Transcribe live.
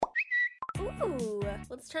Ooh,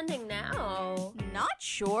 what's trending now? Not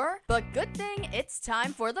sure, but good thing it's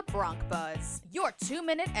time for the Bronc Buzz, your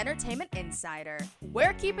 2-minute entertainment insider.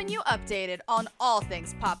 We're keeping you updated on all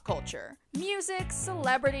things pop culture. Music,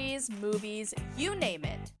 celebrities, movies, you name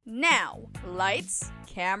it. Now, lights,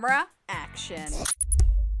 camera, action.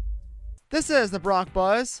 This is the Bronc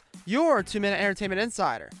Buzz, your 2-minute entertainment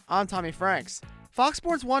insider. I'm Tommy Franks. Fox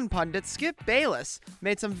Sports 1 pundit Skip Bayless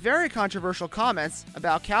made some very controversial comments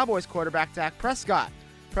about Cowboys quarterback Dak Prescott.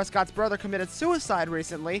 Prescott's brother committed suicide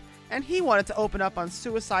recently, and he wanted to open up on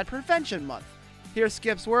Suicide Prevention Month. Here's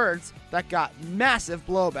Skip's words that got massive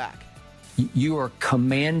blowback. You are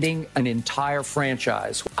commanding an entire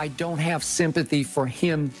franchise. I don't have sympathy for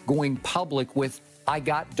him going public with, I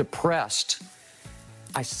got depressed.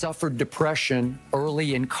 I suffered depression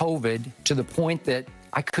early in COVID to the point that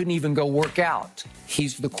I couldn't even go work out.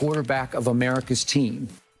 He's the quarterback of America's team.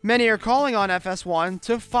 Many are calling on FS1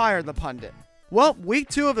 to fire the pundit. Well, week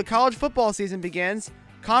 2 of the college football season begins.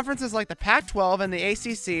 Conferences like the Pac-12 and the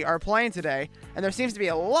ACC are playing today, and there seems to be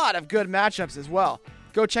a lot of good matchups as well.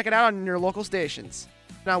 Go check it out on your local stations.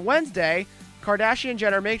 Now, Wednesday,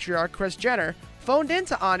 Kardashian-Jenner matriarch Kris Jenner phoned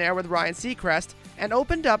into On Air with Ryan Seacrest and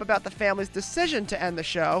opened up about the family's decision to end the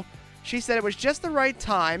show. She said it was just the right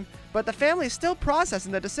time, but the family is still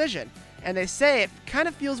processing the decision, and they say it kind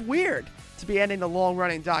of feels weird to be ending the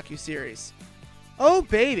long-running docuseries. Oh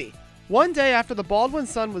baby! One day after the Baldwin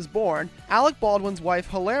son was born, Alec Baldwin's wife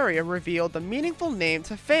Hilaria revealed the meaningful name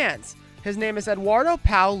to fans. His name is Eduardo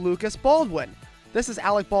Pau Lucas Baldwin. This is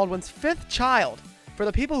Alec Baldwin's 5th child. For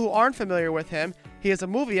the people who aren't familiar with him, he is a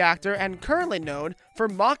movie actor and currently known for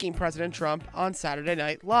mocking President Trump on Saturday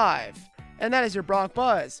Night Live. And that is your Bronc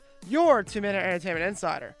Buzz, your 2-minute entertainment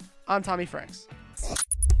insider. I'm Tommy Franks.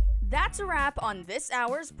 That's a wrap on this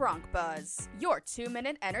hour's Bronc Buzz, your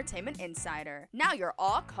 2-minute entertainment insider. Now you're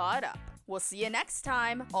all caught up. We'll see you next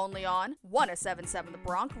time, only on 107.7 The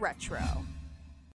Bronc Retro.